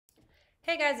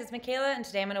Hey guys, it's Michaela, and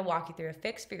today I'm going to walk you through a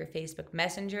fix for your Facebook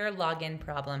Messenger login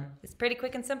problem. It's pretty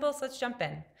quick and simple, so let's jump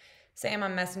in. Say I'm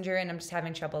on Messenger and I'm just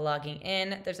having trouble logging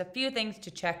in. There's a few things to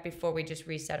check before we just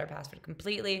reset our password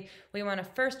completely. We want to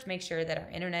first make sure that our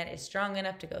internet is strong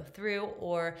enough to go through,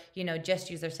 or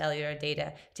just use our cellular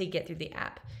data to get through the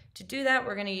app. To do that,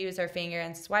 we're going to use our finger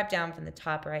and swipe down from the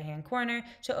top right hand corner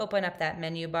to open up that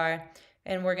menu bar,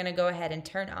 and we're going to go ahead and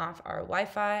turn off our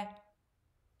Wi-Fi.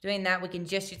 Doing that, we can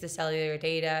just use the cellular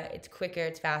data. It's quicker,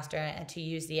 it's faster, and to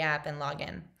use the app and log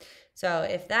in. So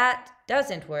if that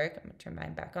doesn't work, I'm gonna turn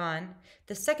mine back on.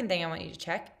 The second thing I want you to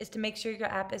check is to make sure your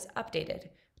app is updated.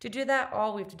 To do that,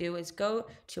 all we have to do is go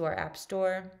to our app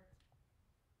store,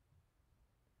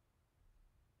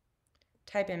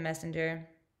 type in Messenger,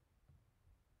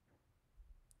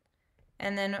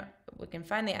 and then we can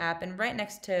find the app, and right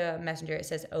next to Messenger it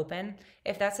says open.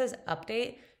 If that says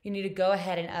update, you need to go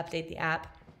ahead and update the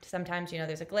app. Sometimes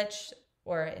there's a glitch,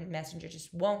 or Messenger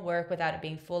just won't work without it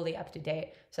being fully up to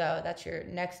date. So that's your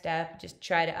next step. Just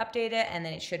try to update it, and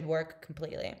then it should work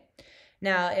completely.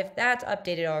 Now, if that's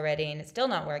updated already and it's still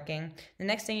not working, the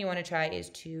next thing you want to try is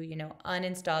to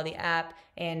uninstall the app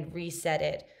and reset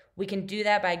it. We can do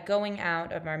that by going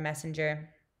out of our Messenger,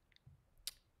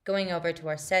 going over to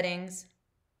our settings,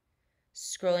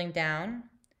 scrolling down,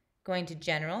 going to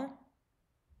general,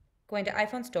 going to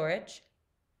iPhone storage,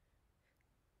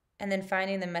 and then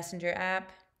finding the Messenger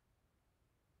app.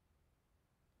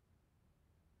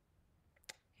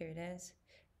 Here it is.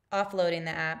 Offloading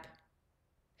the app.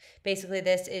 Basically,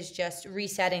 this is just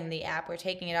resetting the app. We're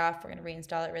taking it off. We're going to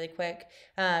reinstall it really quick.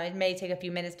 It may take a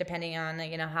few minutes depending on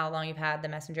how long you've had the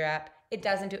Messenger app. It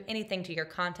doesn't do anything to your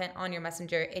content on your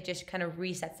Messenger. It just kind of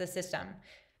resets the system.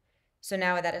 So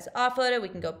now that is offloaded, we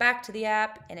can go back to the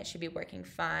app, and it should be working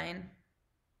fine.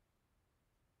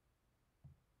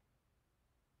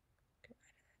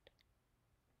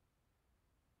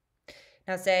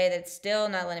 Now say that it's still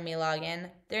not letting me log in.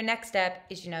 Their next step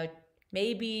is,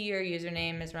 maybe your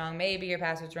username is wrong, maybe your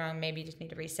password's wrong, maybe you just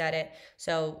need to reset it.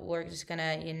 So we're just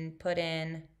gonna put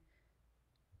in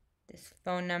this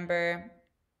phone number,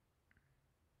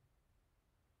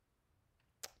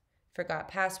 forgot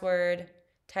password,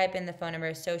 type in the phone number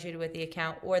associated with the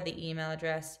account or the email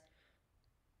address.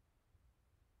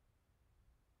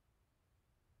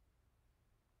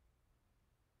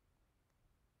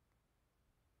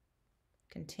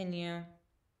 Continue.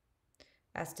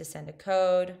 Ask to send a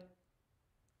code.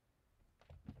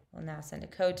 Will now send a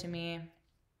code to me.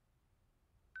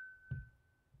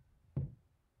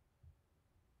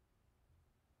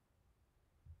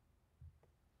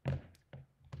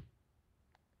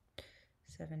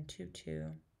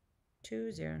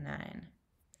 $722-209.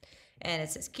 And it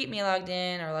says keep me logged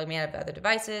in or log me out of other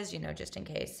devices, just in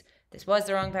case this was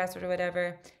the wrong password or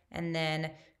whatever. And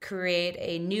then create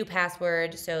a new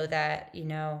password so that,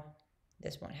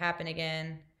 this won't happen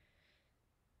again.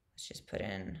 Let's just put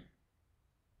in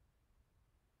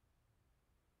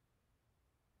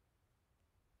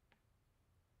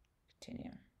continue.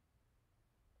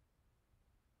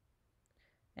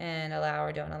 And allow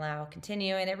or don't allow,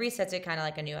 continue. And it resets it kind of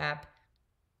like a new app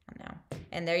now.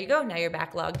 And there you go. Now you're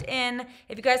back logged in.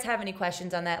 If you guys have any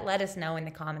questions on that, let us know in the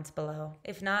comments below.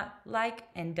 If not, like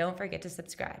and don't forget to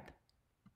subscribe.